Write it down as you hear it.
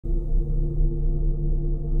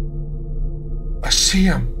see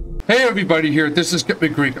him. Hey everybody here, this is Get Me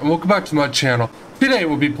Greek, and welcome back to my channel. Today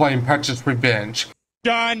we'll be playing Patch's Revenge.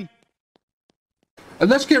 Done! And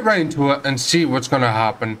let's get right into it and see what's gonna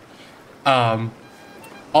happen. All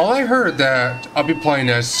I heard that I'll be playing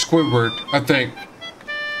as Squidward, I think.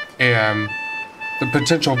 And the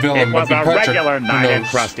potential villain It was might be a Patrick. regular Who night at knows?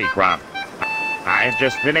 Krusty Krab. I had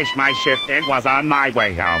just finished my shift and was on my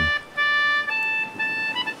way home.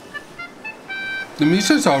 The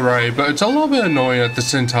music's alright, but it's a little bit annoying at the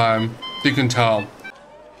same time. You can tell.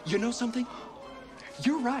 You know something?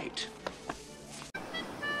 You're right.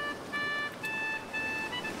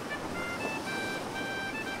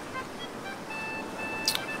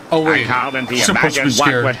 Oh wait, I called in to supposed to imagine be what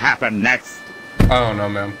scared. would happen next. I don't know,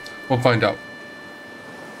 man. We'll find out.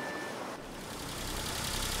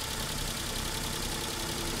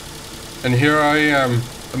 And here I am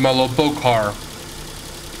in my little boat car.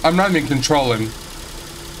 I'm not even controlling.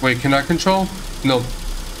 Wait, can I control? No.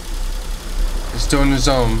 It's doing his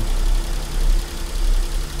own.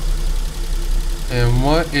 And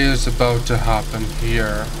what is about to happen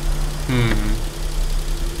here?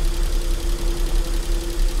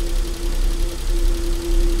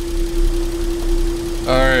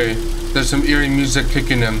 Alright, there's some eerie music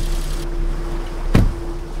kicking in.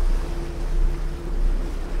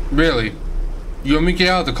 Really? You want me to get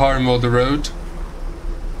out of the car and mow the road?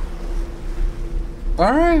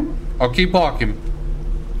 Alright, I'll keep walking.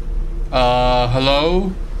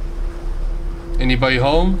 Hello? Anybody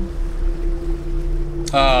home?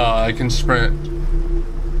 I can sprint.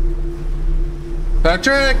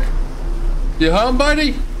 Patrick! You home,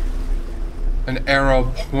 buddy? An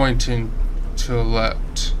arrow pointing to the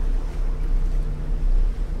left.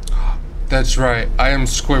 That's right, I am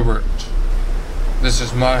Squidward. This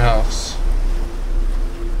is my house.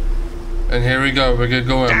 And here we go, we're gonna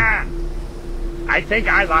go in. Dan! I think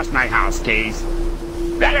I lost my house keys.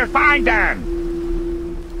 Better find them!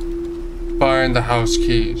 Find the house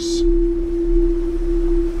keys.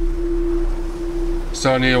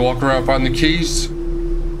 So I need to walk around, find the keys.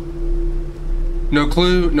 No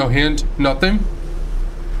clue, no hint, nothing.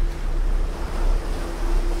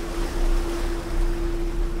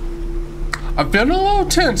 I'm feeling a little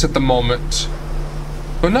tense at the moment,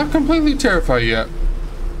 but not completely terrified yet.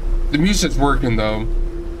 The music's working though.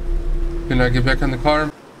 Can I get back in the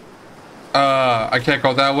car? I can't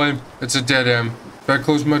go that way. It's a dead end. Better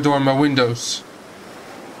close my door and my windows.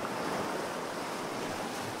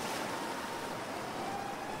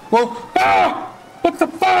 Whoa! Ah! What the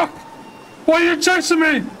fuck? Why are you chasing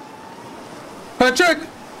me? Patrick!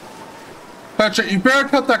 Patrick, you better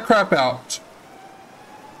cut that crap out.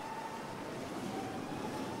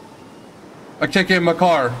 I can't get in my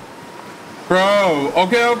car. Bro,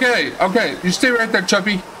 okay. You stay right there,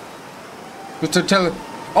 Chubby. Mr. Taylor.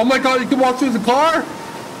 Oh my god, you can walk through the car?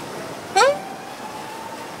 Huh?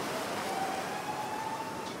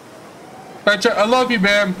 Patrick, I love you,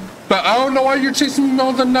 man. But I don't know why you're chasing me in the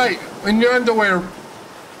middle of the night in your underwear.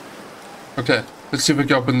 Okay, let's see if we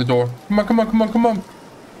can open the door. Come on.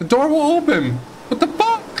 The door will open. What the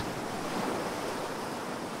fuck?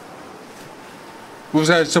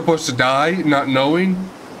 Was I supposed to die, not knowing?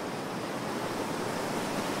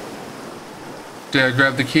 Did I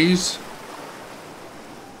grab the keys?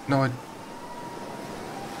 No,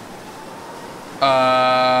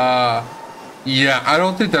 yeah, I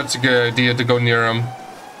don't think that's a good idea to go near him.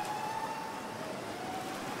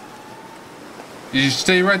 You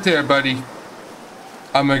stay right there, buddy.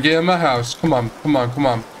 I'm gonna get in my house. Come on.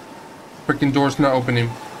 Freaking door's not opening.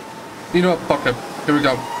 You know what? Fuck it. Here we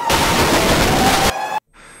go.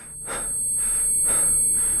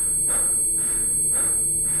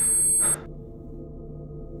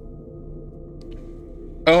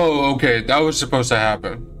 Oh, okay. That was supposed to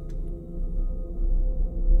happen.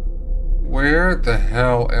 Where the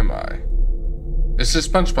hell am I? Is this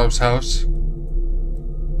SpongeBob's house?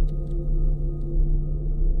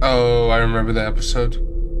 Oh, I remember the episode.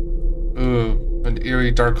 Ooh, an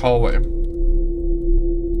eerie dark hallway.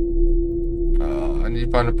 I need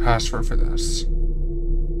to find a password for this.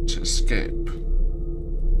 To escape.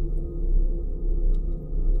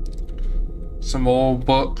 Some old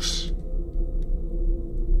books.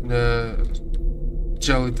 The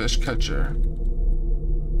jellyfish catcher.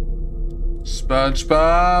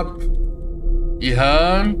 SpongeBob, you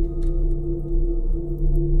home?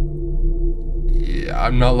 Yeah,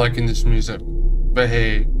 I'm not liking this music, but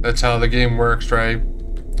hey, that's how the game works, right?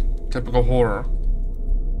 Typical horror.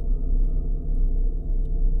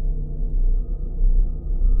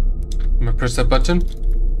 I'm gonna press that button.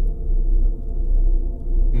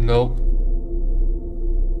 Nope.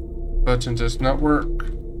 Button does not work.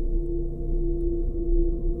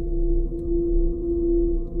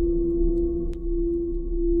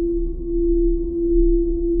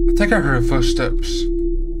 think I heard footsteps.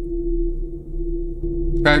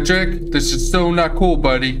 Patrick, this is so not cool,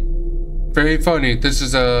 buddy. Very funny. This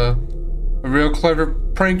is a real clever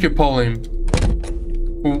prank you're pulling.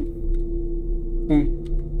 Ooh. Ooh.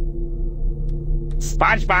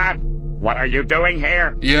 SpongeBob, what are you doing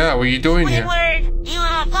here? Yeah, what are you doing here? Squidward, you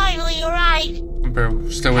are finally arrived. I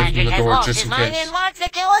better stay away from the door just in Mind case. and wants to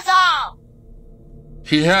kill us all.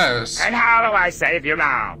 He has. And how do I save you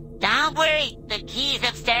now? Don't worry, the key's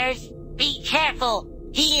upstairs. Be careful,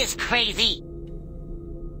 he is crazy.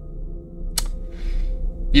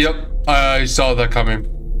 Yep, I saw that coming.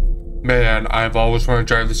 Man, I've always wanted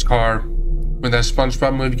to drive this car. When that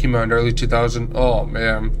SpongeBob movie came out in early 2000, oh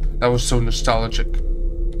man, that was so nostalgic.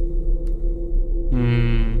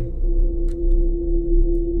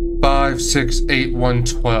 5, 6, 8, 1,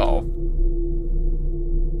 12.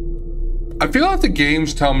 I feel like the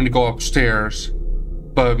game's telling me to go upstairs,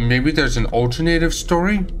 but maybe there's an alternative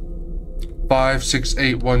story? 5, 6,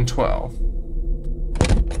 8, 1, 12.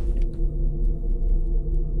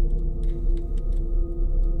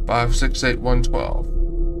 5, 6, 8, 1, 12.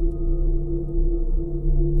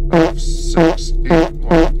 5, 6, 8,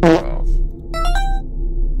 1, 12.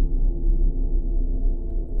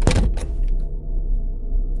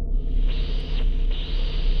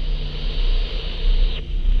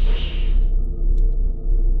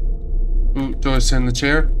 Ooh, do I sit in the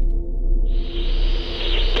chair?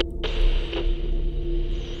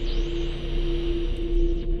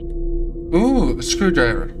 Ooh, a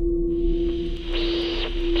screwdriver.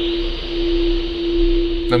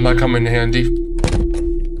 That might come in handy.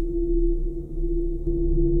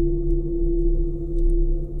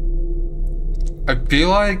 I feel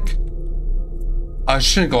like I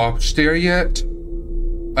shouldn't go upstairs yet.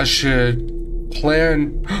 I should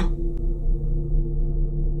plan.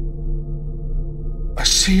 I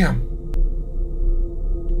see him.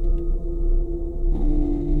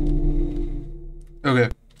 Okay.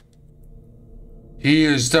 He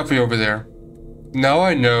is definitely over there. Now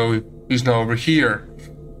I know he's not over here.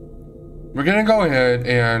 We're gonna go ahead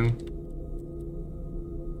and...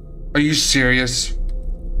 Are you serious?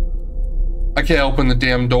 I can't open the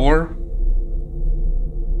damn door?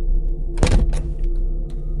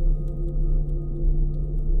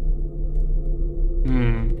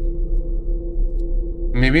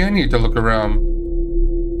 Maybe I need to look around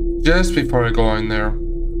just before I go in there.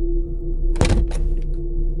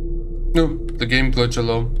 No, the game glitched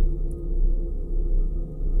alone.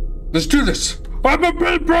 Let's do this! I'm a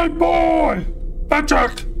big brain boy!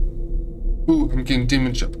 Patrick! Ooh, I'm getting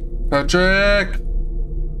demon shot. Patrick!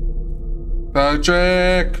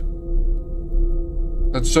 Patrick!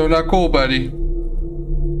 That's so not cool, buddy.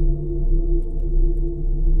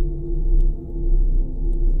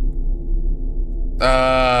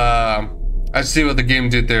 I see what the game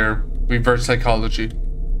did there. Reverse psychology.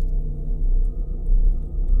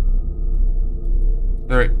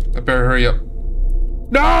 Alright, I better hurry up.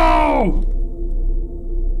 No!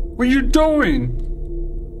 What are you doing?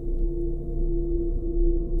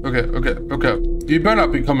 Okay. You better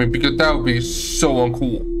not be coming because that would be so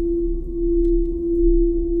uncool.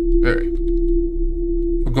 Alright.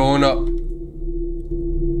 We're going up.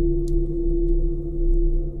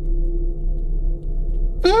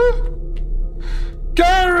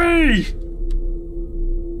 Gary!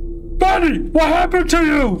 Buddy, what happened to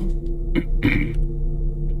you?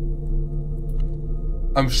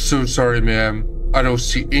 I'm so sorry, ma'am. I don't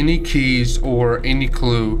see any keys or any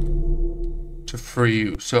clue to free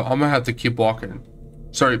you, so I'm gonna have to keep walking.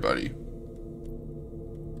 Sorry, buddy.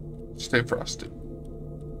 Stay frosted.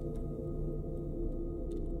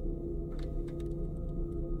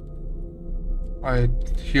 I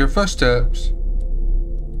hear footsteps.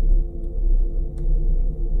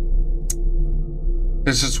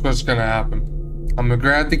 This is what's gonna happen. I'm gonna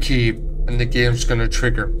grab the key and the game's gonna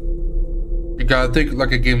trigger. You gotta think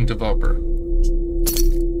like a game developer.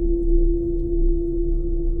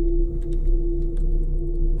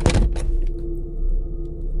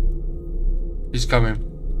 He's coming.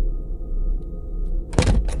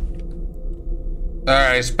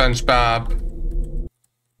 Alright, SpongeBob.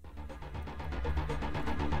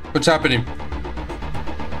 What's happening?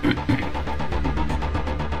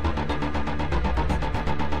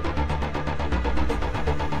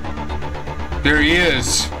 There he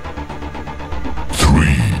is. 3,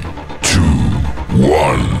 2,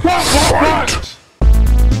 1, fight!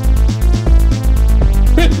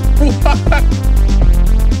 What?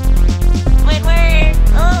 Squidward,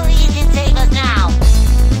 oh, you can save us now.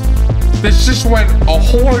 This just went a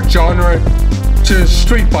horror genre to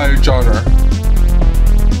Street Fighter genre.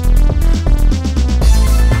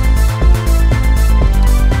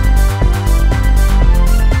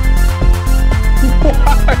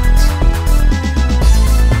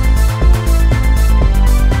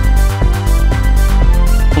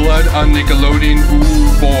 on Nickelodeon.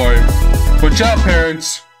 Ooh, boy. Watch out,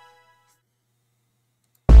 parents.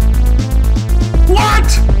 What?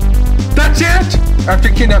 That's it? After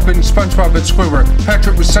kidnapping SpongeBob and Squidward,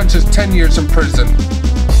 Patrick was sentenced to 10 years in prison.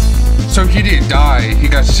 So he didn't die, he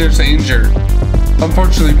got seriously injured.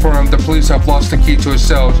 Unfortunately for him, the police have lost the key to his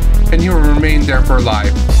cells, and he will remain there for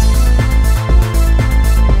life.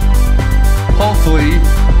 Hopefully.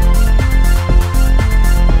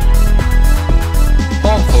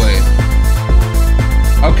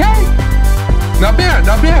 Okay. Not bad,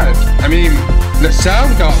 not bad. I mean, the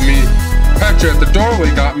sound got me. Patrick at the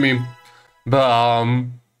doorway got me. But,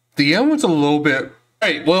 the end was a little bit...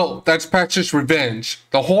 Right, well, that's Patrick's Revenge,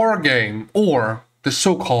 the horror game, or the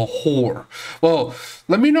so-called horror. Well,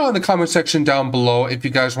 let me know in the comment section down below if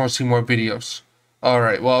you guys want to see more videos.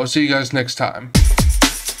 Alright, well, I'll see you guys next time.